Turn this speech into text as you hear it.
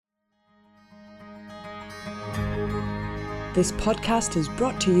This podcast is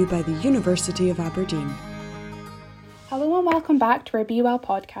brought to you by the University of Aberdeen. Hello and welcome back to our Be Well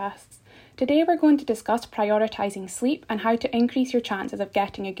podcasts. Today we're going to discuss prioritising sleep and how to increase your chances of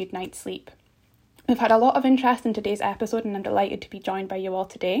getting a good night's sleep. We've had a lot of interest in today's episode and I'm delighted to be joined by you all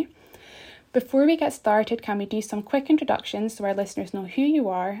today. Before we get started, can we do some quick introductions so our listeners know who you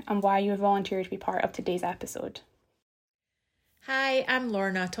are and why you have volunteered to be part of today's episode? Hi, I'm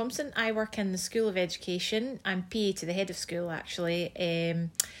Lorna Thompson. I work in the School of Education. I'm PA to the head of school actually,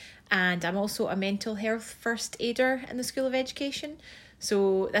 and I'm also a mental health first aider in the School of Education.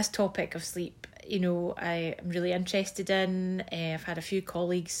 So this topic of sleep, I am really interested in. I've had a few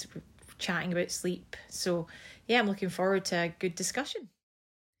colleagues chatting about sleep. So yeah, I'm looking forward to a good discussion.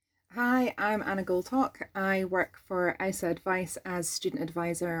 Hi, I'm Anna Goldhawk. I work for ISA Advice as student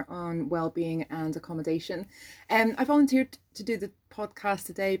advisor on wellbeing and accommodation. I volunteered to do the podcast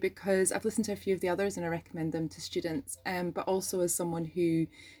today because I've listened to a few of the others and I recommend them to students, but also as someone who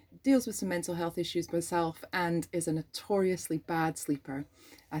deals with some mental health issues myself and is a notoriously bad sleeper.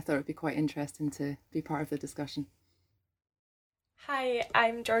 I thought it would be quite interesting to be part of the discussion. Hi,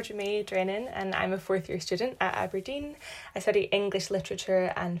 I'm Georgia May Drennan and I'm a fourth year student at Aberdeen. I study English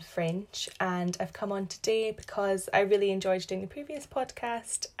literature and French, and I've come on today because I really enjoyed doing the previous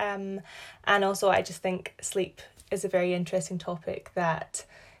podcast, and also I just think sleep is a very interesting topic that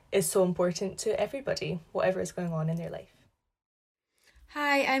is so important to everybody, whatever is going on in their life.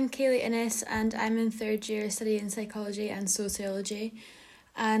 Hi, I'm Kaylee Innes and I'm in third year studying psychology and sociology.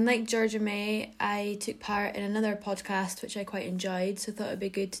 And like Georgia May, I took part in another podcast which I quite enjoyed, so I thought it'd be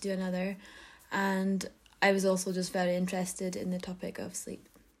good to do another. And I was also just very interested in the topic of sleep.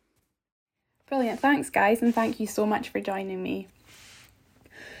 Brilliant, thanks guys, and thank you so much for joining me.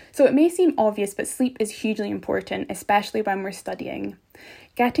 So it may seem obvious, but sleep is hugely important, especially when we're studying.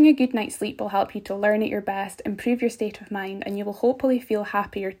 Getting a good night's sleep will help you to learn at your best, improve your state of mind, and you will hopefully feel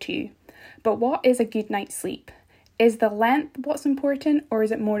happier too. But what is a good night's sleep? Is the length what's important, or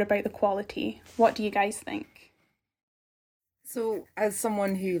is it more about the quality? What do you guys think? So as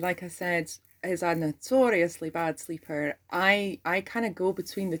someone who, like I said, is a notoriously bad sleeper, I kind of go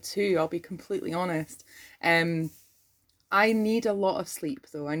between the two, I'll be completely honest. I need a lot of sleep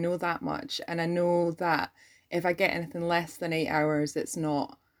though, I know that much. And I know that if I get anything less than 8 hours, it's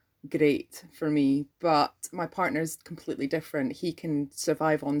not great for me, but my partner's completely different. He can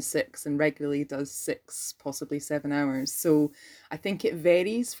survive on 6 and regularly does 6, possibly 7 hours. So I think it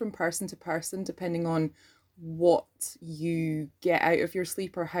varies from person to person depending on what you get out of your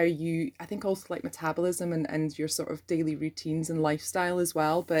sleep or how you, I think also like metabolism and your sort of daily routines and lifestyle as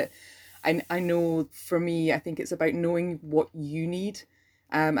well. But I know for me, I think it's about knowing what you need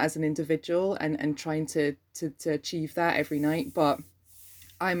as an individual and trying to achieve that every night. But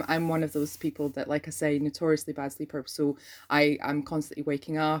I'm one of those people that, like I say, notoriously bad sleeper. So I'm constantly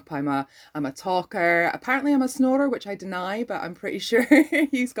waking up. I'm a talker. Apparently I'm a snorer, which I deny, but I'm pretty sure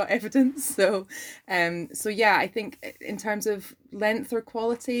he's got evidence. So yeah, I think in terms of length or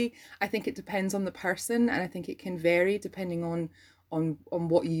quality, I think it depends on the person, and I think it can vary depending on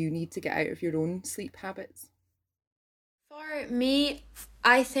what you need to get out of your own sleep habits. For me,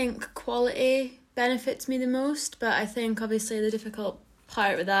 I think quality benefits me the most, but I think obviously the difficult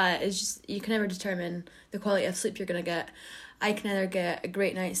part with that is just you can never determine the quality of sleep you're going to get. I can either get a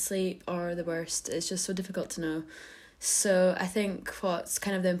great night's sleep or the worst. It's just so difficult to know. So I think what's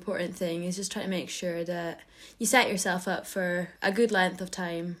kind of the important thing is just trying to make sure that you set yourself up for a good length of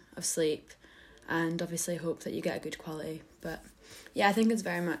time of sleep and obviously hope that you get a good quality. But yeah, I think it's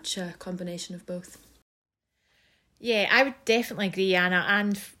very much a combination of both. Yeah, I would definitely agree, Anna,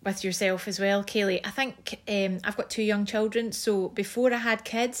 and with yourself as well, Kaylee. I think I've got 2 young children, so before I had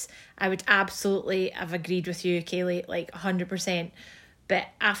kids, I would absolutely have agreed with you, Kaylee, like 100%. But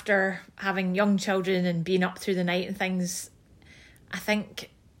after having young children and being up through the night and things, I think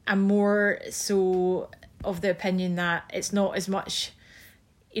I'm more so of the opinion that it's not as much,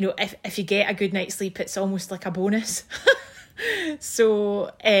 if you get a good night's sleep, it's almost like a bonus. So,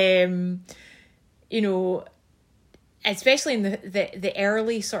 especially in the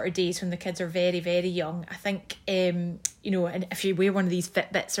early sort of days when the kids are very, very young, I think, and if you wear one of these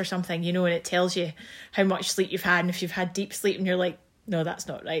Fitbits or something, and it tells you how much sleep you've had, and if you've had deep sleep and you're like, no, that's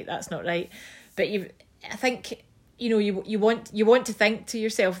not right. But I think, you want to think to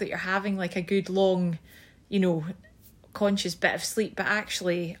yourself that you're having like a good long, conscious bit of sleep, but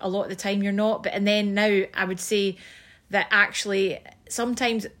actually a lot of the time you're not. And then now I would say that actually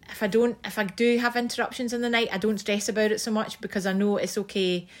sometimes if I do have interruptions in the night, I don't stress about it so much because I know it's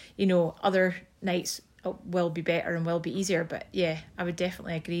okay, other nights will be better and will be easier. But yeah, I would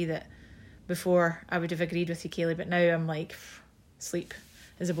definitely agree that before I would have agreed with you, Kaylee, but now I'm like, sleep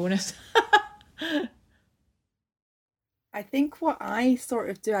is a bonus. I think what I sort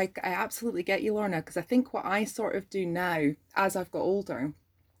of do, I absolutely get you, Lorna, because I think what I sort of do now as I've got older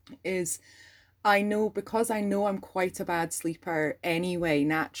is because I know I'm quite a bad sleeper anyway,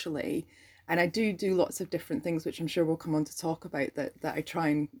 naturally, and I do lots of different things, which I'm sure we'll come on to talk about, that I try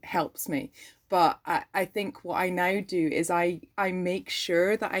and helps me. But I think what I now do is I make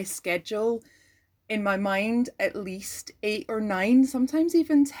sure that I schedule in my mind at least 8 or 9, sometimes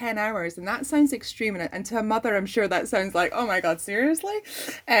even 10 hours. And that sounds extreme. And to a mother, I'm sure that sounds like, oh my God, seriously?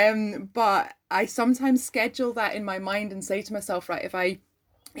 But I sometimes schedule that in my mind and say to myself, right, if I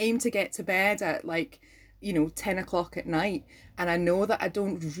aim to get to bed at 10 o'clock at night, and I know that I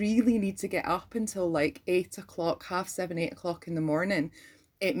don't really need to get up until 8 o'clock, 7:30, 8 o'clock in the morning,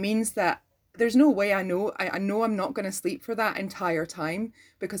 it means that there's no way I know I'm not going to sleep for that entire time,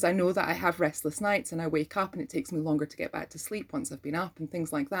 because I know that I have restless nights and I wake up and it takes me longer to get back to sleep once I've been up and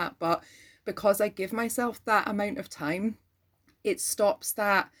things like that. But because I give myself that amount of time, it stops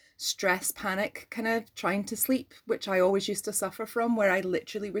that stress panic kind of trying to sleep, which I always used to suffer from, where I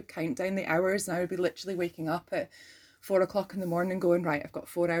literally would count down the hours and I would be literally waking up at 4 o'clock in the morning going, right, I've got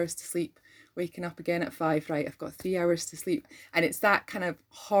 4 hours to sleep. Waking up again at 5, right, I've got 3 hours to sleep. And it's that kind of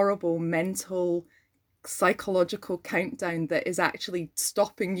horrible mental psychological countdown that is actually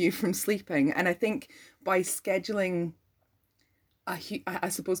stopping you from sleeping. And I think by scheduling I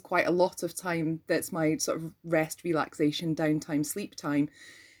suppose quite a lot of time that's my sort of rest, relaxation, downtime, sleep time,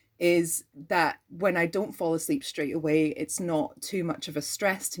 is that when I don't fall asleep straight away, it's not too much of a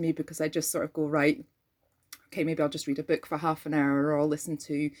stress to me, because I just sort of go, right, okay, maybe I'll just read a book for half an hour, or I'll listen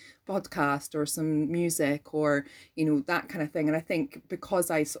to a podcast or some music, or, that kind of thing. And I think because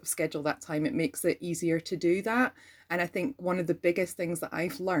I sort of schedule that time, it makes it easier to do that. And I think one of the biggest things that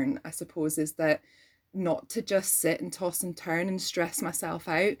I've learned, I suppose, is that not to just sit and toss and turn and stress myself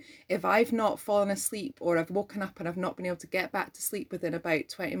out. If I've not fallen asleep, or I've woken up and I've not been able to get back to sleep within about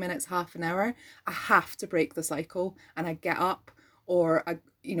 20 minutes, half an hour, I have to break the cycle, and I get up, or I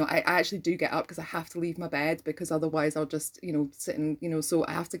actually do get up, because I have to leave my bed, because otherwise I'll just, sit and, so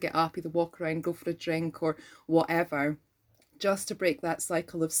I have to get up, either walk around, go for a drink or whatever, just to break that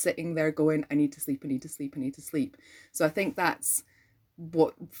cycle of sitting there going, I need to sleep, I need to sleep, I need to sleep. So I think that's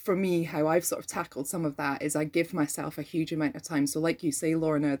what, for me, how I've sort of tackled some of that, is I give myself a huge amount of time. So like you say,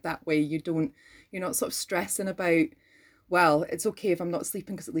 Lorna, that way you're not sort of stressing about, well, it's okay if I'm not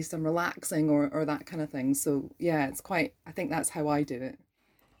sleeping because at least I'm relaxing, or that kind of thing. So yeah, I think that's how I do it.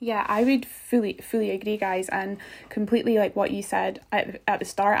 Yeah, I would fully agree, guys, and completely like what you said at the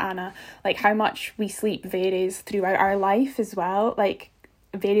start, Anna, like how much we sleep varies throughout our life as well, like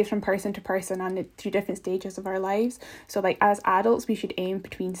varies from person to person and through different stages of our lives. So like as adults, we should aim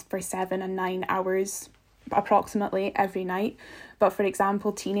for 7 and 9 hours approximately every night. But for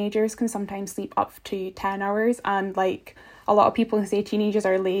example, teenagers can sometimes sleep up to 10 hours, and like a lot of people can say teenagers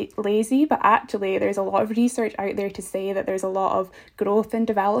are lazy, but actually there's a lot of research out there to say that there's a lot of growth and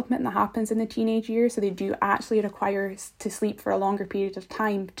development that happens in the teenage years, so they do actually require to sleep for a longer period of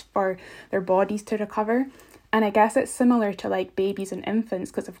time for their bodies to recover. And I guess it's similar to like babies and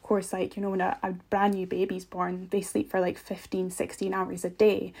infants, because of course, like, when a brand new baby's born, they sleep for like 15-16 hours a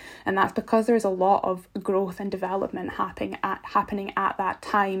day. And that's because there's a lot of growth and development happening at that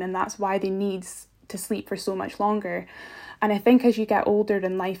time. And that's why they need to sleep for so much longer. And I think as you get older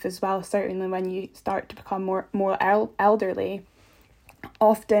in life as well, certainly when you start to become more elderly,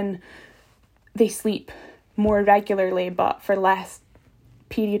 often they sleep more regularly, but for less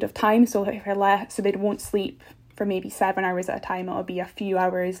period of time, so they won't sleep for maybe 7 hours at a time. It'll be a few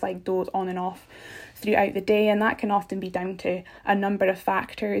hours, like doze on and off throughout the day, and that can often be down to a number of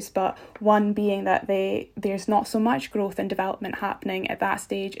factors, but one being that there's not so much growth and development happening at that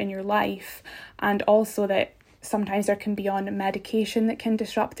stage in your life, and also that sometimes there can be on medication that can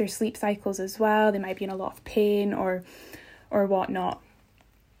disrupt their sleep cycles as well. They might be in a lot of pain or whatnot.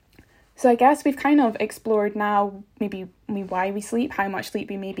 So I guess we've kind of explored now maybe why we sleep, how much sleep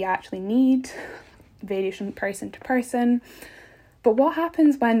we maybe actually need, varies from person to person. But what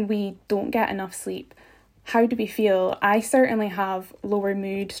happens when we don't get enough sleep? How do we feel? I certainly have lower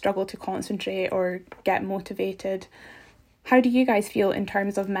mood, struggle to concentrate or get motivated. How do you guys feel in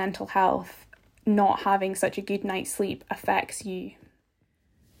terms of mental health? Not having such a good night's sleep affects you?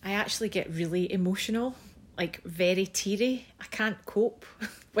 I actually get really emotional, like very teary. I can't cope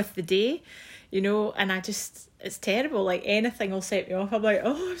with the day, and it's terrible. Like anything will set me off. I'm like,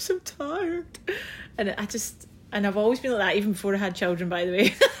 oh, I'm so tired. And I've always been like that, even before I had children, by the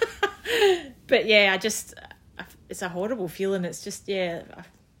way. But yeah, it's a horrible feeling. It's just, yeah,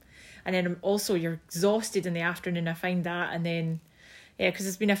 And then also you're exhausted in the afternoon, I find that. And then, yeah, because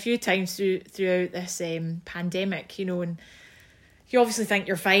there's been a few times throughout this pandemic, you know, and you obviously think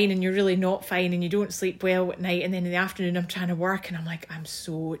you're fine and you're really not fine and you don't sleep well at night. And then in the afternoon I'm trying to work and I'm like, I'm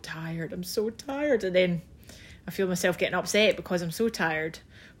so tired. And then I feel myself getting upset because I'm so tired,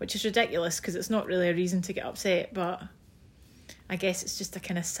 which is ridiculous because it's not really a reason to get upset. But I guess it's just a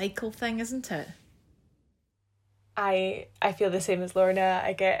kind of cycle thing, isn't it? I feel the same as Lorna.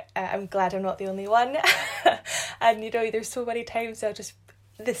 I'm glad I'm not the only one. And, you know, there's so many times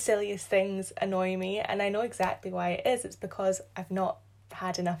the silliest things annoy me, and I know exactly why it is. It's because I've not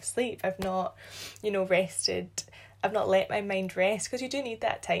had enough sleep. I've not, you know, rested. I've not let my mind rest, because you do need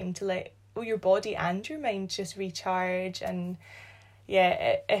that time to let your body and your mind just recharge. And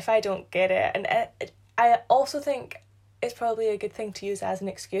yeah, if I don't get it, and I also think it's probably a good thing to use as an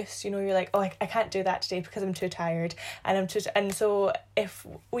excuse. You know, you're like, oh, I can't do that today because I'm too tired, and so if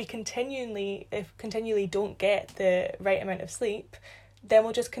we continually don't get the right amount of sleep, then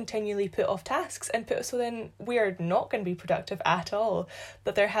we'll just continually put off tasks so then we are not going to be productive at all.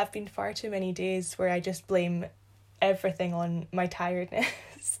 But there have been far too many days where I just blame everything on my tiredness.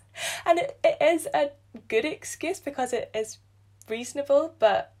 And it is a good excuse because it is reasonable,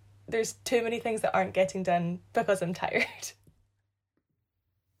 but there's too many things that aren't getting done because I'm tired.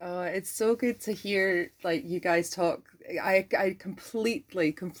 It's so good to hear like you guys talk. I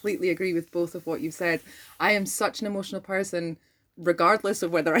completely agree with both of what you've said. I am such an emotional person, regardless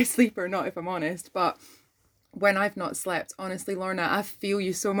of whether I sleep or not, if I'm honest. But when I've not slept, honestly, Lorna, I feel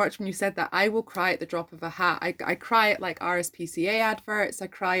you so much when you said that. I will cry at the drop of a hat. I cry at like RSPCA adverts. I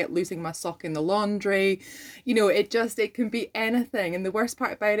cry at losing my sock in the laundry. You know, it can be anything. And the worst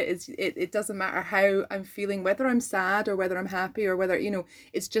part about it is it doesn't matter how I'm feeling, whether I'm sad or whether I'm happy or whether, you know,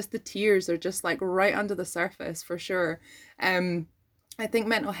 it's just the tears are just like right under the surface for sure. I think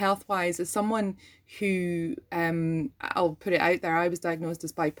mental health wise, as someone who, I'll put it out there, I was diagnosed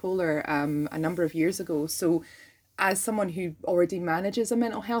as bipolar a number of years ago. So as someone who already manages a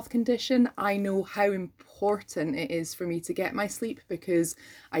mental health condition, I know how important it is for me to get my sleep, because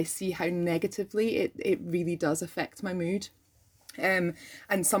I see how negatively it really does affect my mood. And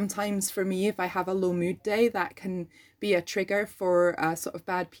sometimes for me, if I have a low mood day, that can be a trigger for a sort of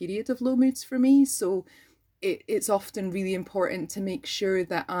bad period of low moods for me. So it's often really important to make sure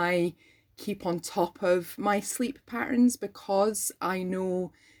that I keep on top of my sleep patterns, because I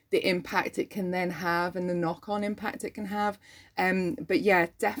know the impact it can then have and the knock-on impact it can have. But yeah,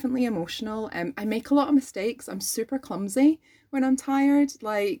 definitely emotional. I make a lot of mistakes. I'm super clumsy when I'm tired.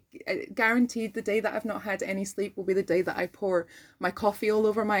 Like, guaranteed the day that I've not had any sleep will be the day that I pour my coffee all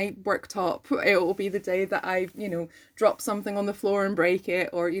over my worktop. It will be the day that I, you know, drop something on the floor and break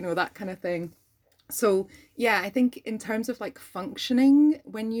it, or, you know, that kind of thing. So yeah, I think in terms of like functioning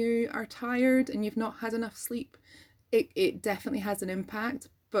when you are tired and you've not had enough sleep, it definitely has an impact.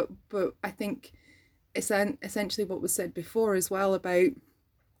 But I think it's essentially what was said before as well about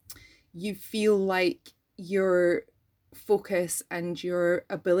you feel like your focus and your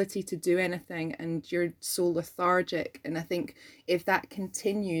ability to do anything, and you're so lethargic. And I think if that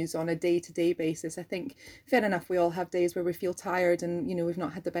continues on a day-to-day basis, I think fair enough, we all have days where we feel tired and, you know, we've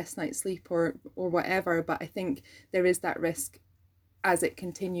not had the best night's sleep or whatever, but I think there is that risk as it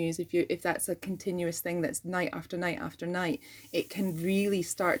continues. If that's a continuous thing that's night after night after night, it can really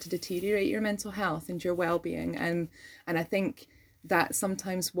start to deteriorate your mental health and your well-being. And I think that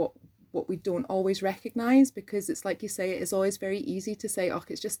sometimes what we don't always recognize, because it's like you say, it is always very easy to say, oh,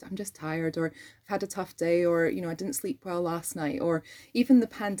 I'm just tired, or I've had a tough day, or, you know, I didn't sleep well last night. Or even the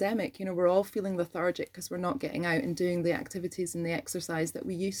pandemic, you know, we're all feeling lethargic because we're not getting out and doing the activities and the exercise that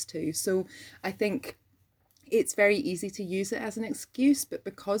we used to. So I think it's very easy to use it as an excuse, but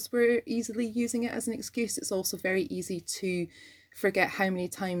because we're easily using it as an excuse, it's also very easy to forget how many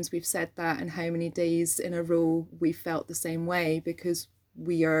times we've said that and how many days in a row we felt the same way, because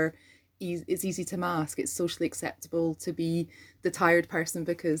it's easy to mask. It's socially acceptable to be the tired person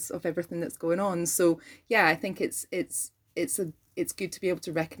because of everything that's going on. So yeah, I think it's good to be able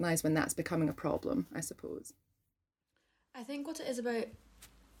to recognize when that's becoming a problem, I suppose. I think what it is about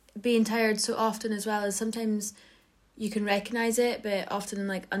being tired so often as well is sometimes you can recognize it, but often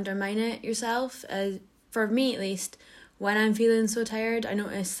like undermine it yourself. For me at least, when I'm feeling so tired, I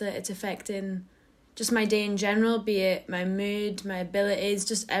notice that it's affecting just my day in general, be it my mood, my abilities,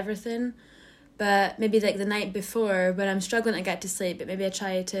 just everything. But maybe like the night before, when I'm struggling to get to sleep, but maybe I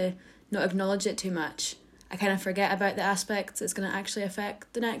try to not acknowledge it too much, I kind of forget about the aspects it's going to actually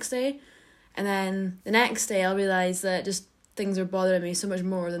affect the next day. And then the next day I'll realise that just things are bothering me so much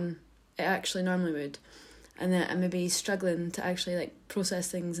more than it actually normally would. and that I'm maybe struggling to actually like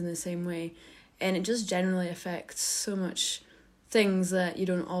process things in the same way, and it just generally affects so much things that you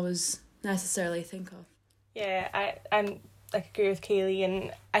don't always necessarily think of. Yeah, I'm like agree with Kaylee,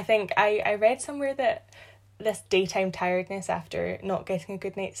 and I think I read somewhere that this daytime tiredness after not getting a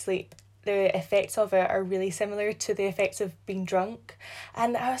good night's sleep, the effects of it are really similar to the effects of being drunk.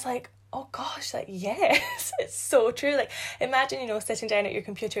 And I was like, oh gosh, like yes, it's so true. Like imagine, sitting down at your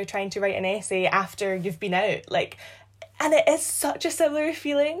computer trying to write an essay after you've been out, like, and it is such a similar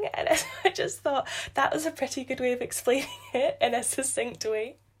feeling. And I just thought that was a pretty good way of explaining it in a succinct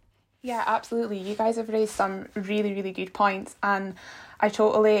way. Yeah, absolutely. You guys have raised some really, really good points, and I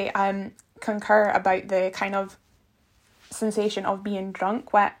totally concur about the kind of sensation of being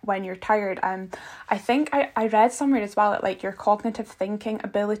drunk when you're tired. I think I read somewhere as well that like your cognitive thinking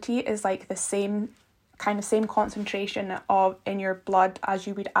ability is like the same concentration of in your blood as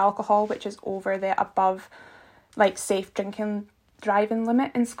you would alcohol, which is over the above like safe drinking driving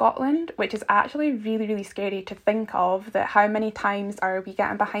limit in Scotland, which is actually really, really scary to think of, that how many times are we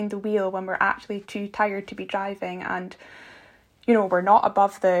getting behind the wheel when we're actually too tired to be driving, and we're not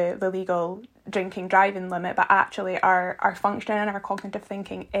above the legal drinking driving limit, but actually our functioning and our cognitive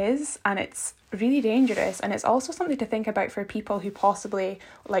thinking is, and it's really dangerous. And it's also something to think about for people who possibly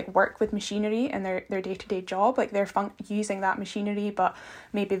like work with machinery in their day-to-day job, like they're using that machinery but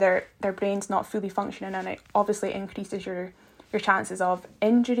maybe their brain's not fully functioning, and it obviously increases your chances of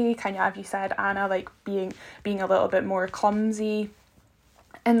injury, kind of as you said, Anna, like being a little bit more clumsy.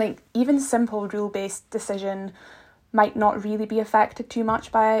 And like even simple rule-based decision might not really be affected too much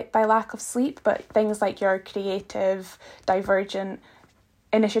by lack of sleep, but things like your creative, divergent,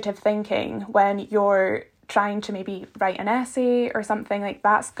 initiative thinking, when you're trying to maybe write an essay or something, like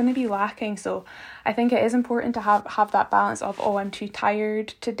that's going to be lacking. So I think it is important to have that balance of, oh, I'm too tired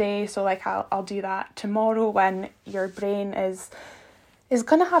today, so like I'll do that tomorrow, when your brain is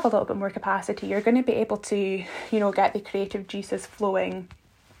going to have a little bit more capacity. You're going to be able to, get the creative juices flowing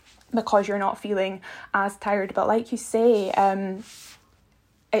because you're not feeling as tired. But like you say,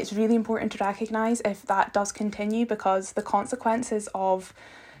 it's really important to recognise if that does continue, because the consequences of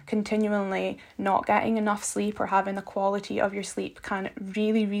continually not getting enough sleep or having the quality of your sleep can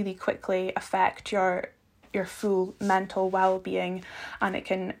really, really quickly affect your full mental well-being, and it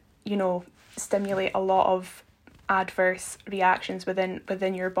can, stimulate a lot of adverse reactions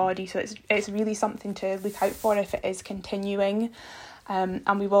within your body. So it's really something to look out for if it is continuing.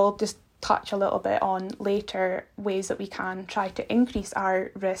 And we will just touch a little bit on later ways that we can try to increase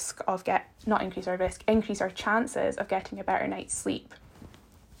our chances of getting a better night's sleep.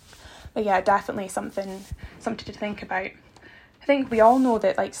 But yeah, definitely something to think about. I think we all know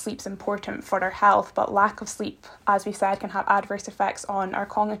that like sleep's important for our health, but lack of sleep, as we said, can have adverse effects on our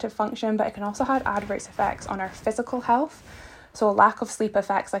cognitive function, but it can also have adverse effects on our physical health. So lack of sleep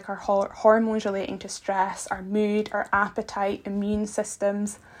affects like our hormones relating to stress, our mood, our appetite, immune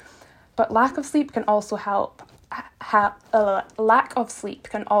systems. But lack of sleep can also lack of sleep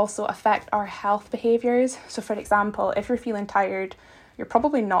can also affect our health behaviours. So for example, if you're feeling tired, you're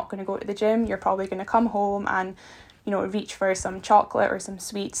probably not going to go to the gym. You're probably going to come home and, reach for some chocolate or some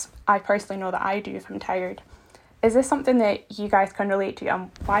sweets. I personally know that I do if I'm tired. Is this something that you guys can relate to,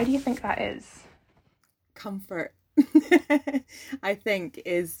 and why do you think that is? Comfort. I think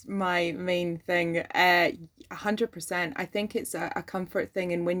is my main thing. 100%. I think it's a comfort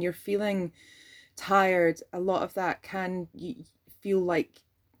thing, and when you're feeling tired, a lot of that can feel like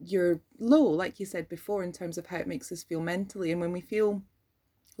you're low, like you said before, in terms of how it makes us feel mentally. And when we feel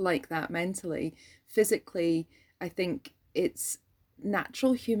like that mentally, physically, I think it's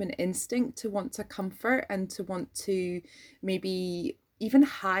natural human instinct to want to comfort and to want to maybe even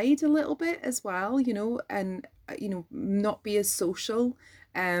hide a little bit as well, and not be as social.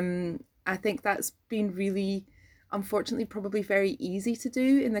 I think that's been really, unfortunately, probably very easy to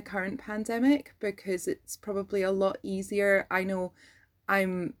do in the current pandemic, because it's probably a lot easier. I know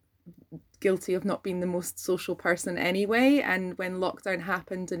I'm guilty of not being the most social person anyway, and when lockdown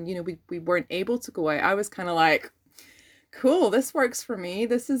happened and we weren't able to go out, I was kind of like, cool, this works for me.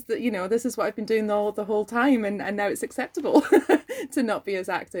 This is this is what I've been doing the whole time, and now it's acceptable to not be as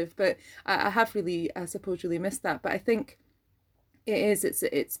active. But I have really, I suppose, really missed that. But I think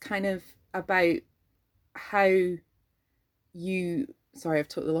it's kind of about how you, sorry, I've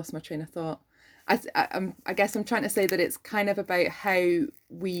totally lost my train of thought. I guess I'm trying to say that it's kind of about how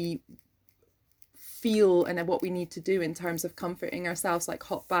we feel and what we need to do in terms of comforting ourselves, like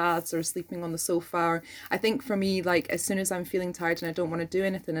hot baths or sleeping on the sofa. I think for me, like as soon as I'm feeling tired and I don't want to do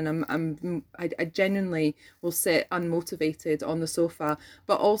anything, and I genuinely will sit unmotivated on the sofa.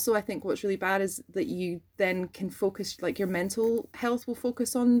 But also I think what's really bad is that you then can focus, like your mental health will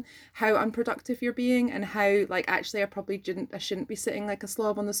focus on how unproductive you're being, and how like actually I shouldn't be sitting like a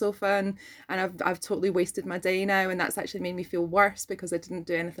slob on the sofa, and I've totally wasted my day now, and that's actually made me feel worse because I didn't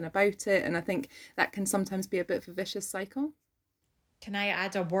do anything about it. And I think that can sometimes be a bit of a vicious cycle. Can I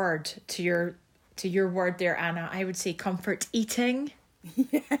add a word to your word there, Anna? I would say comfort eating.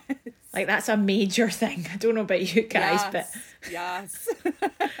 Yes. Like that's a major thing. I don't know about you guys, but yes.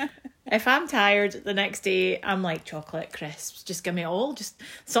 if I'm tired the next day, I'm like, chocolate crisps, just give me all. Just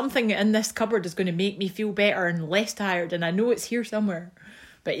something in this cupboard is going to make me feel better and less tired, and I know it's here somewhere.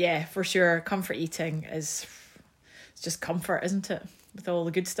 But yeah, for sure, comfort eating it's just comfort, isn't it? With all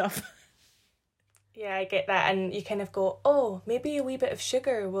the good stuff. Yeah, I get that. And you kind of go, oh, maybe a wee bit of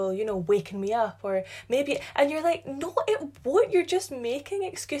sugar will, waken me up, or maybe, and you're like, no, it won't. You're just making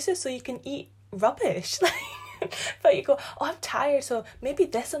excuses so you can eat rubbish. But you go, oh, I'm tired, so maybe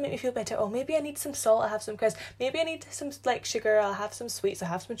this will make me feel better. Oh, maybe I need some salt, I'll have some crisps. Maybe I need some like sugar, I'll have some sweets, I'll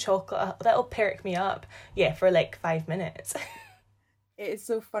have some chocolate. That'll perk me up. Yeah, for like 5 minutes. It is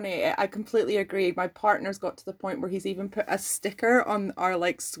so funny. I completely agree. My partner's got to the point where he's even put a sticker on our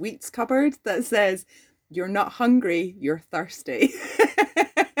like sweets cupboard that says, "You're not hungry, you're thirsty,"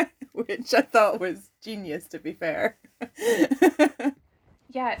 which I thought was genius, to be fair.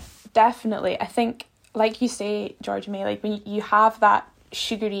 Yeah, definitely. I think, like you say, Georgia May, like when you have that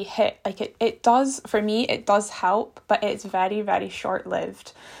sugary hit, like it does, for me, it does help, but it's very, very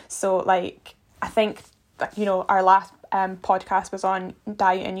short-lived. So like, I think that, our last podcast was on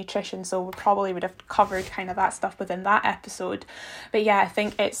diet and nutrition, so we probably would have covered kind of that stuff within that episode. But yeah, I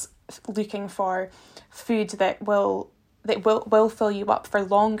think it's looking for foods that will fill you up for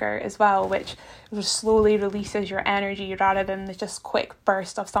longer as well, which slowly releases your energy rather than the just quick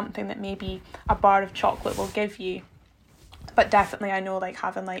burst of something that maybe a bar of chocolate will give you. But definitely I know like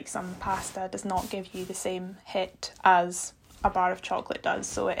having like some pasta does not give you the same hit as a bar of chocolate does,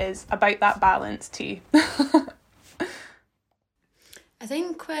 so it is about that balance too. I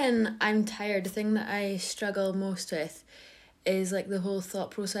think when I'm tired, the thing that I struggle most with is like the whole thought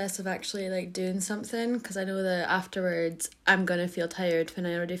process of actually like doing something, because I know that afterwards I'm going to feel tired when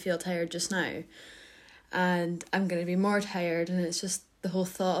I already feel tired just now, and I'm going to be more tired, and it's just the whole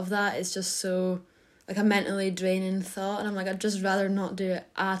thought of that is just so like a mentally draining thought, and I'm like, I'd just rather not do it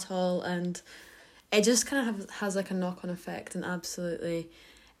at all. And it just kind of has like a knock-on effect and absolutely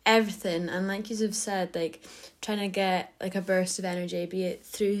everything. And like you have said, like trying to get like a burst of energy, be it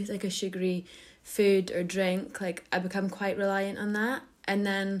through like a sugary food or drink, like I become quite reliant on that, and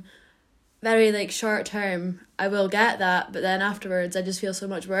then very like short term I will get that, but then afterwards I just feel so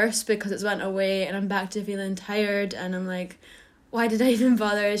much worse because it's went away and I'm back to feeling tired, and I'm like, why did I even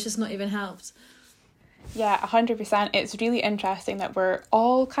bother? It's just not even helped. Yeah, 100%. It's really interesting that we're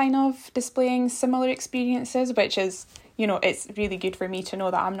all kind of displaying similar experiences, which is, it's really good for me to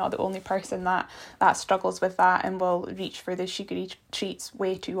know that I'm not the only person that struggles with that and will reach for the sugary treats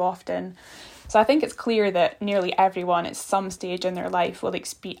way too often. So I think it's clear that nearly everyone at some stage in their life will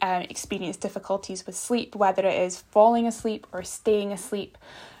experience difficulties with sleep, whether it is falling asleep or staying asleep.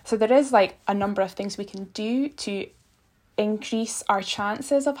 So there is like a number of things we can do to increase our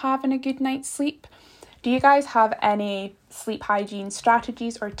chances of having a good night's sleep. Do you guys have any sleep hygiene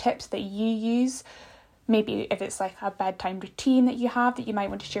strategies or tips that you use? Maybe if it's like a bedtime routine that you have that you might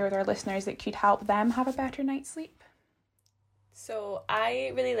want to share with our listeners that could help them have a better night's sleep? So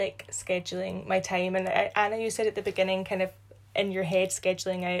I really like scheduling my time, and Anna, you said at the beginning kind of in your head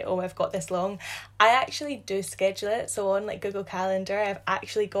scheduling out, oh, I've got this long. I actually do schedule it. So on like Google Calendar, I've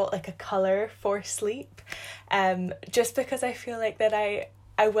actually got like a colour for sleep, just because I feel like that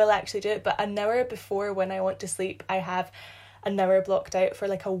I will actually do it. But an hour before when I want to sleep, I have an hour blocked out for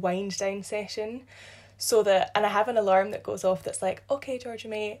like a wind down session. And I have an alarm that goes off that's like, okay, Georgia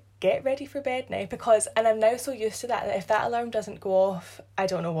May, get ready for bed now, and I'm now so used to that if that alarm doesn't go off, I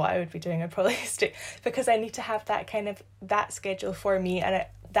don't know what I would be doing. I'd probably stay, because I need to have that schedule for me, and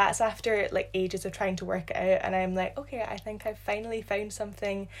that's after like ages of trying to work it out, and I'm like, okay, I think I've finally found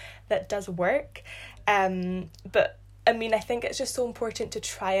something that does work. But I mean, I think it's just so important to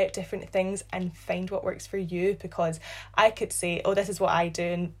try out different things and find what works for you, because I could say, oh, this is what I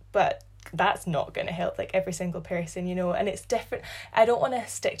do, but that's not going to help like every single person, and it's different. I don't want to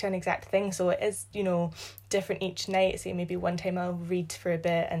stick to an exact thing, so it is, different each night. Say maybe one time I'll read for a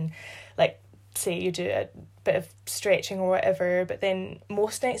bit, and like say you do a bit of stretching or whatever, but then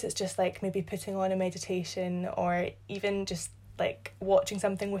most nights it's just like maybe putting on a meditation, or even just like watching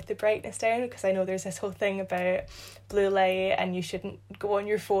something with the brightness down, because I know there's this whole thing about blue light and you shouldn't go on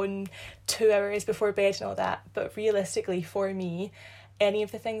your phone 2 hours before bed and all that. But realistically, for me, any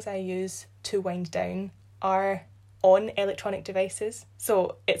of the things I use to wind down are on electronic devices.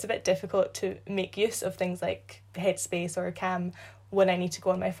 So it's a bit difficult to make use of things like Headspace or Calm when I need to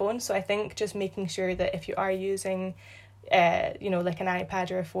go on my phone. So I think just making sure that if you are using like an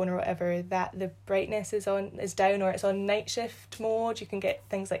iPad or a phone or whatever, that the brightness is down, or it's on night shift mode. You can get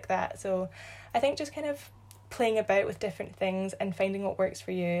things like that. So I think just kind of playing about with different things and finding what works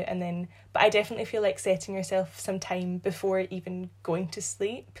for you. But I definitely feel like setting yourself some time before even going to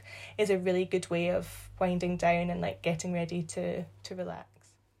sleep is a really good way of winding down and like getting ready to relax.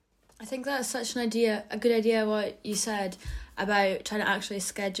 I think that's such a good idea what you said about trying to actually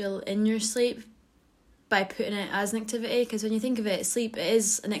schedule in your sleep by putting it as an activity, because when you think of it, sleep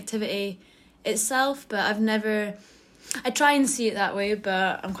is an activity itself, but I try and see it that way,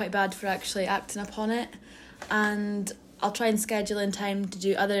 but I'm quite bad for actually acting upon it. And I'll try and schedule in time to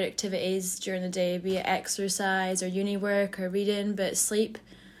do other activities during the day, be it exercise or uni work or reading, but sleep,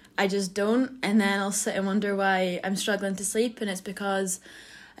 I just don't. And then I'll sit and wonder why I'm struggling to sleep, and it's because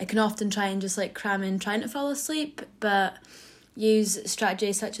I can often try and just like cram in trying to fall asleep, but use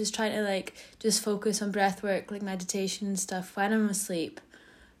strategies such as trying to like just focus on breath work, like meditation and stuff when I'm asleep.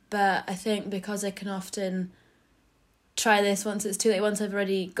 But I think because I can often try this once it's too late, once I've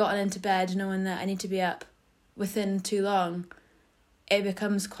already gotten into bed knowing that I need to be up within too long, it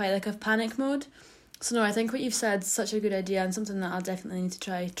becomes quite like a panic mode. So no, I think what you've said is such a good idea, and something that I'll definitely need to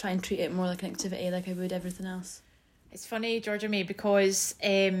try and treat it more like an activity like I would everything else. It's funny, Georgia May, because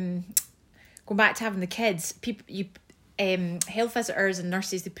going back to having the kids, health visitors and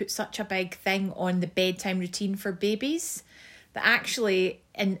nurses, they put such a big thing on the bedtime routine for babies that actually,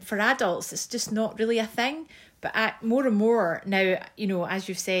 and for adults, it's just not really a thing. But more and more now, as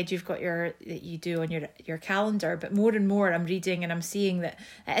you've said, you've got that you do on your calendar, but more and more I'm reading and I'm seeing that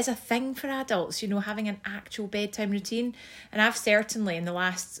it is a thing for adults, having an actual bedtime routine. And I've certainly, in the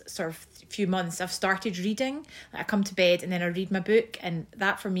last sort of few months, I've started reading. I come to bed and then I read my book, and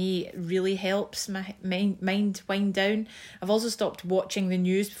that for me really helps my mind wind down. I've also stopped watching the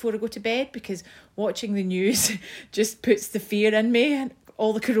news before I go to bed, because watching the news just puts the fear in me, and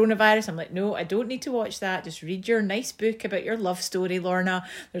all the coronavirus. I'm like, no, I don't need to watch that. Just read your nice book about your love story, Lorna.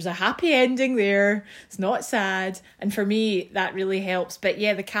 There's a happy ending there. It's not sad. And for me, that really helps. But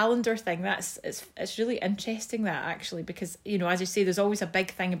yeah, the calendar thing, it's really interesting, that actually, because, as you say, there's always a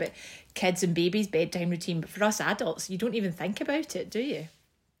big thing about kids and babies' bedtime routine. But for us adults, you don't even think about it, do you?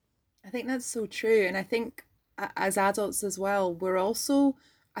 I think that's so true. And I think as adults as well, we're also,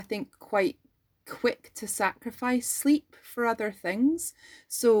 I think, quite quick to sacrifice sleep for other things.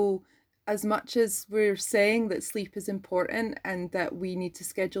 So as much as we're saying that sleep is important and that we need to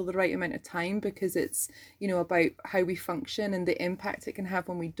schedule the right amount of time because it's, about how we function and the impact it can have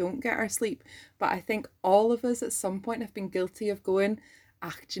when we don't get our sleep, but I think all of us at some point have been guilty of going, do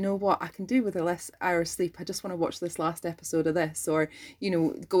you know what, I can do with a less hours sleep. I just want to watch this last episode of this, or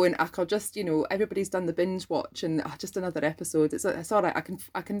going, I'll just, everybody's done the binge watch and just another episode. It's all right.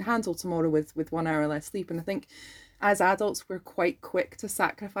 I can handle tomorrow with 1 hour less sleep. And I think as adults, we're quite quick to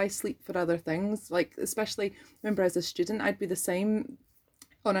sacrifice sleep for other things. Like, especially, remember as a student, I'd be the same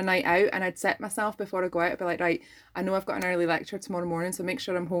on a night out, and I'd set myself before I go out, I'd be like, right, I know I've got an early lecture tomorrow morning, so make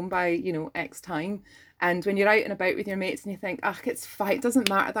sure I'm home by X time. And when you're out and about with your mates and you think, it's fine, it doesn't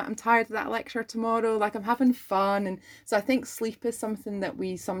matter that I'm tired of that lecture tomorrow, like I'm having fun. And so I think sleep is something that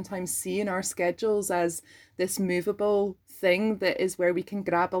we sometimes see in our schedules as this movable thing that is where we can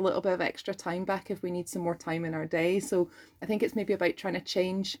grab a little bit of extra time back if we need some more time in our day. So I think it's maybe about trying to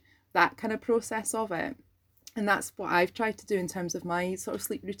change that kind of process of it. And that's what I've tried to do in terms of my sort of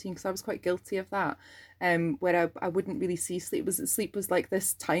sleep routine, because I was quite guilty of that, where I wouldn't really see sleep. Sleep was like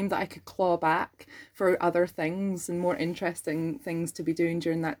this time that I could claw back for other things and more interesting things to be doing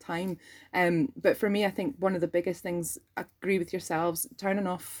during that time. But for me, I think one of the biggest things, I agree with yourselves, turning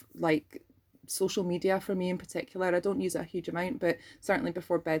off like social media for me in particular. I don't use it a huge amount, but certainly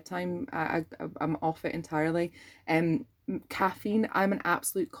before bedtime, I'm off it entirely. Caffeine, I'm an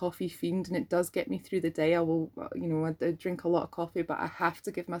absolute coffee fiend, and it does get me through the day. I drink a lot of coffee, but I have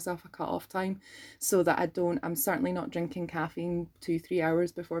to give myself a cut-off time so that I'm certainly not drinking caffeine 2-3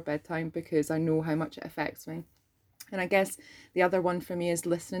 hours before bedtime, because I know how much it affects me. And I guess the other one for me is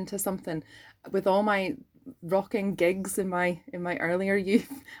listening to something. With all my rocking gigs in my earlier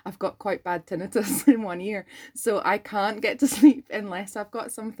youth, I've got quite bad tinnitus in one ear, so I can't get to sleep unless I've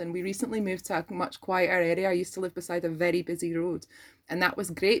got something. We recently moved to a much quieter area. I used to live beside a very busy road, And that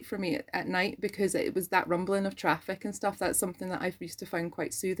was great for me at night, because it was that rumbling of traffic and stuff. That's something that I've used to find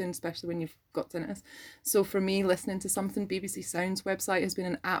quite soothing, especially when you've got tinnitus. So for me, listening to something, BBC Sounds website has been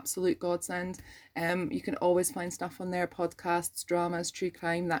an absolute godsend. You can always find stuff on there, podcasts, dramas, true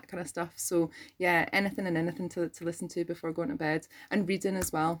crime, that kind of stuff. So yeah, anything and anything to listen to before going to bed, and reading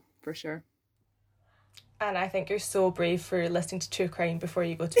as well, for sure. And I think you're so brave for listening to true crime before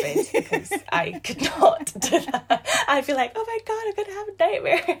you go to bed, because I could not do that. I'd be like, oh my God, I'm going to have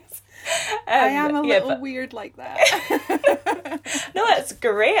nightmares. I am a little weird like that. No, it's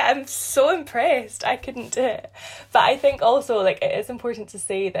great. I'm so impressed. I couldn't do it. But I think also, like, it is important to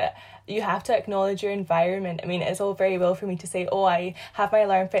say that you have to acknowledge your environment. I mean, it's all very well for me to say, oh, I have my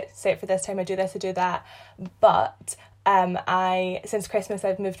alarm set for this time, I do this, I do that. But since Christmas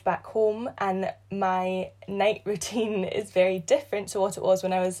I've moved back home, and my night routine is very different to what it was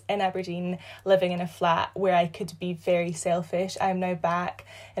when I was in Aberdeen living in a flat where I could be very selfish. I'm now back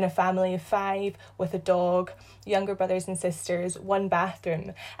in a family of 5 with a dog, younger brothers and sisters, 1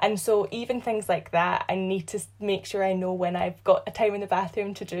 bathroom, and so even things like that, I need to make sure I know when I've got a time in the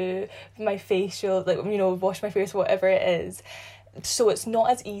bathroom to do my facial, like, you know, wash my face, whatever it is. So it's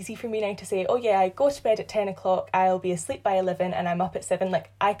not as easy for me now to say, oh yeah, I go to bed at 10 o'clock, I'll be asleep by 11 and I'm up at 7. Like,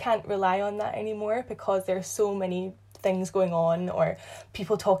 I can't rely on that anymore, because there's so many things going on, or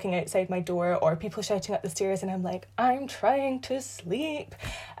people talking outside my door, or people shouting up the stairs, and I'm like, I'm trying to sleep.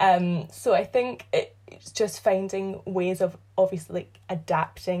 So I think it's just finding ways of obviously like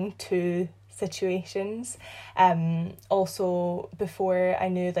adapting to situations. Also, before I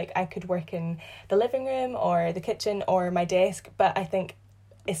knew like I could work in the living room or the kitchen or my desk, but I think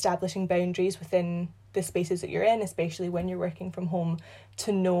establishing boundaries within the spaces that you're in, especially when you're working from home,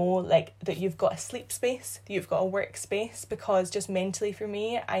 to know like that you've got a sleep space, that you've got a work space, because just mentally for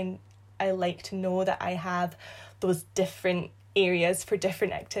me, I like to know that I have those different areas for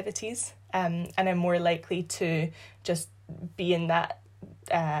different activities, and I'm more likely to just be in that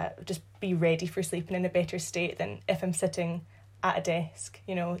just be ready for sleeping in a better state than if I'm sitting at a desk.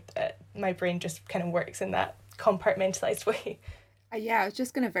 You know, my brain just kind of works in that compartmentalized way. Yeah, I was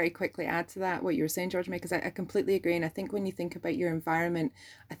just going to very quickly add to that what you were saying, Georgia, because I completely agree. And I think when you think about your environment,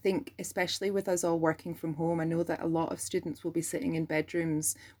 I think especially with us all working from home, I know that a lot of students will be sitting in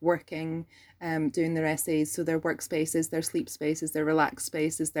bedrooms working, doing their essays. So their workspaces, their sleep spaces, their relaxed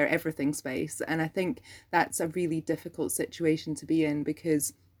spaces, their everything space. And I think that's a really difficult situation to be in,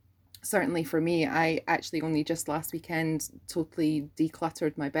 because certainly for me, I actually only just last weekend totally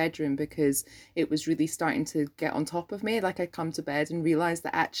decluttered my bedroom, because it was really starting to get on top of me. Like, I'd come to bed and realised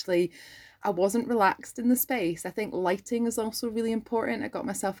that actually I wasn't relaxed in the space. I think lighting is also really important. I got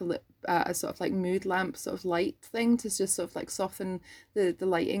myself a sort of like mood lamp sort of light thing to just sort of like soften the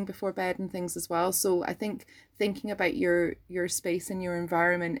lighting before bed and things as well. So I think thinking about your space and your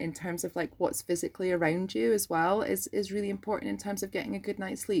environment in terms of like what's physically around you as well is really important in terms of getting a good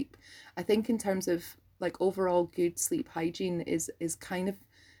night's sleep. I think in terms of like overall good sleep hygiene is kind of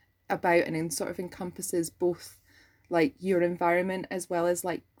about and sort of encompasses both like your environment as well as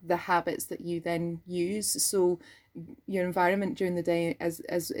like the habits that you then use. So your environment during the day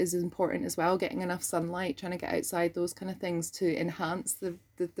is important as well, getting enough sunlight, trying to get outside, those kind of things to enhance the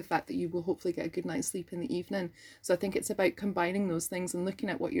fact that you will hopefully get a good night's sleep in the evening. So I think it's about combining those things and looking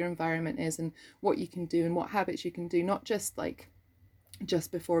at what your environment is and what you can do and what habits you can do, not just like just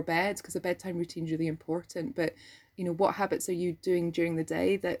before bed, because a bedtime routine is really important, but you know, what habits are you doing during the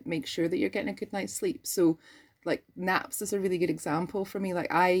day that make sure that you're getting a good night's sleep? So like naps is a really good example for me. Like,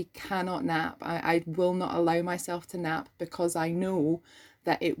 I cannot nap. I will not allow myself to nap, because I know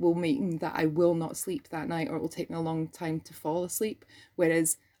that it will mean that I will not sleep that night, or it will take me a long time to fall asleep.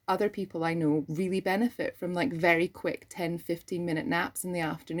 Whereas other people I know really benefit from like very quick 10-15 minute naps in the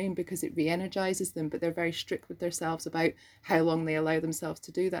afternoon, because it re-energizes them, but they're very strict with themselves about how long they allow themselves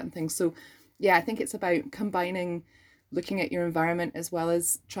to do that and things. So yeah, I think it's about combining looking at your environment as well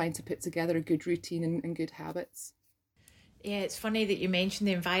as trying to put together a good routine and good habits. Yeah, it's funny that you mentioned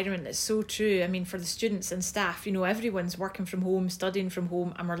the environment. It's so true. I mean, for the students and staff, you know, everyone's working from home, studying from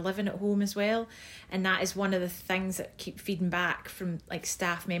home, and we're living at home as well. And that is one of the things that keep feeding back from like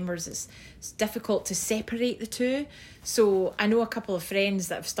staff members. It's difficult to separate the two. So I know a couple of friends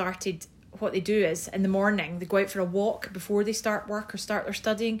that have started, what they do is in the morning they go out for a walk before they start work or start their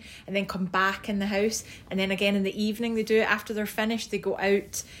studying, and then come back in the house, and then again in the evening they do it after they're finished. They go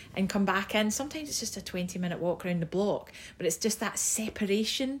out and come back in. Sometimes it's just a 20-minute walk around the block, but it's just that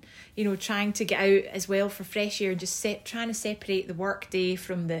separation, you know, trying to get out as well for fresh air and just trying to separate the work day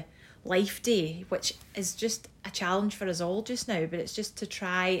from the life day, which is just a challenge for us all just now. But it's just to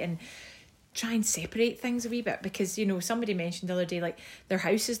try and try and separate things a wee bit, because, you know, somebody mentioned the other day, like, their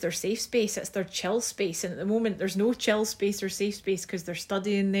house is their safe space, it's their chill space, and at the moment there's no chill space or safe space because they're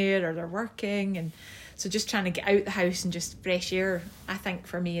studying there or they're working. And so just trying to get out the house and just fresh air, I think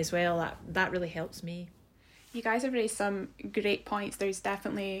for me as well, that really helps me. You guys have raised some great points. There's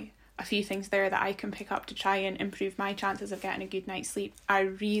definitely a few things there that I can pick up to try and improve my chances of getting a good night's sleep. I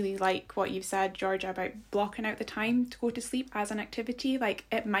really like what you've said, Georgia, about blocking out the time to go to sleep as an activity. Like,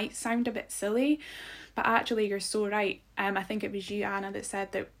 it might sound a bit silly, but actually you're so right. I think it was you, Anna, that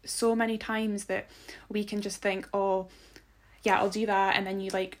said that so many times that we can just think, oh yeah, I'll do that, and then you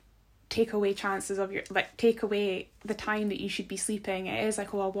like take away chances of your, like, take away the time that you should be sleeping. It is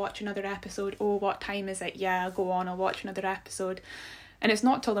like, oh, I'll watch another episode. Oh, what time is it? Yeah, I'll go on, I'll watch another episode. And it's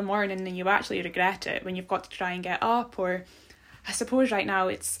not till the morning and you actually regret it when you've got to try and get up. Or I suppose right now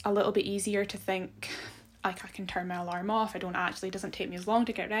it's a little bit easier to think, like, I can turn my alarm off. It doesn't take me as long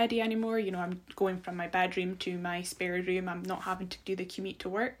to get ready anymore. You know, I'm going from my bedroom to my spare room. I'm not having to do the commute to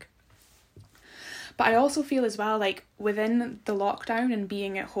work. But I also feel as well, like, within the lockdown and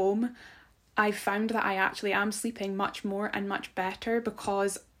being at home, I've found that I actually am sleeping much more and much better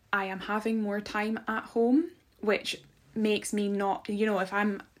because I am having more time at home, which makes me not, you know, if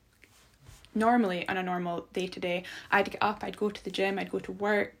I'm normally on a normal day to day, I'd get up, I'd go to the gym, I'd go to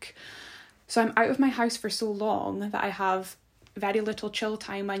work. So I'm out of my house for so long that I have very little chill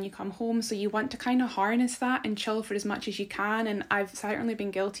time when you come home. So you want to kind of harness that and chill for as much as you can. And I've certainly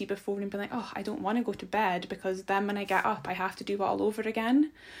been guilty before and been like, oh, I don't want to go to bed because then when I get up, I have to do it all over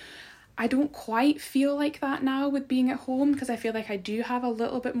again. I don't quite feel like that now with being at home because I feel like I do have a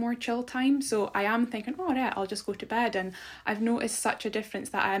little bit more chill time. So I am thinking, oh, right, I'll just go to bed. And I've noticed such a difference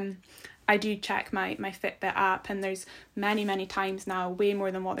that I do check my Fitbit app, and there's many times now, way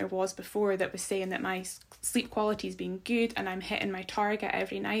more than what there was before, that was saying that my sleep quality is being good and I'm hitting my target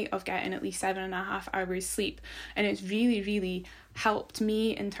every night of getting at least 7.5 hours sleep. And it's really helped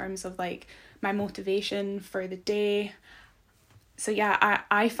me in terms of like my motivation for the day. So yeah,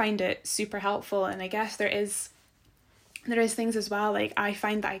 I find it super helpful. And I guess there is things as well, like I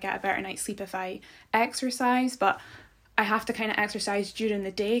find that I get a better night's sleep if I exercise, but I have to kind of exercise during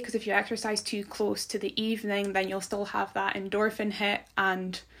the day, because if you exercise too close to the evening, then you'll still have that endorphin hit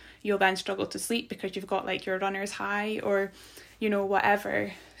and you'll then struggle to sleep because you've got like your runner's high or, you know,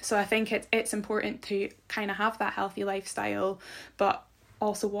 whatever. So I think it's important to kind of have that healthy lifestyle, but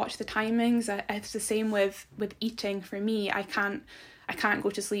also watch the timings. It's the same with eating for me. I can't go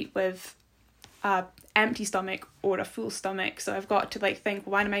to sleep with a empty stomach or a full stomach, so I've got to like think,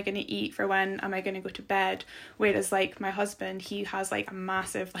 when am I going to eat for when am I going to go to bed? Whereas like my husband, he has like a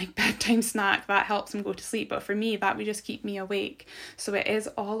massive like bedtime snack that helps him go to sleep, but for me that would just keep me awake. So it is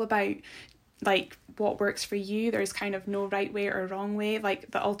all about like what works for you. There's kind of no right way or wrong way.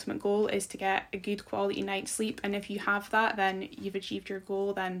 Like the ultimate goal is to get a good quality night's sleep, and if you have that, then you've achieved your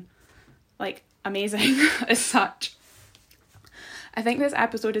goal. Then like amazing as such. I think this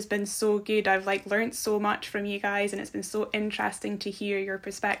episode has been so good. I've like learnt so much from you guys, and it's been so interesting to hear your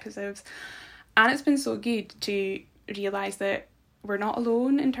perspectives, and it's been so good to realise that we're not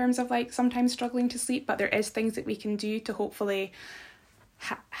alone in terms of like sometimes struggling to sleep, but there is things that we can do to hopefully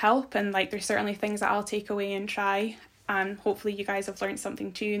help. And like there's certainly things that I'll take away and try, and hopefully you guys have learnt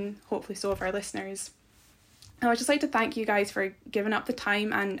something too, and hopefully so have our listeners. I would just like to thank you guys for giving up the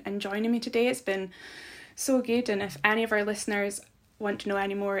time and joining me today. It's been so good, and if any of our listeners want to know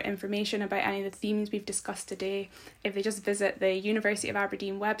any more information about any of the themes we've discussed today, if they just visit the University of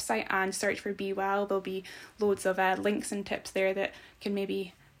Aberdeen website and search for Be Well, there'll be loads of links and tips there that can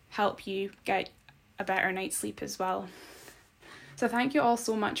maybe help you get a better night's sleep as well. So thank you all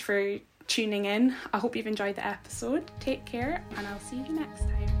so much for tuning in. I hope you've enjoyed the episode. Take care, and I'll see you next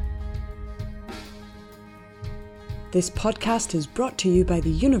time. This podcast is brought to you by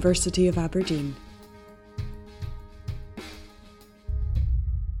the University of Aberdeen.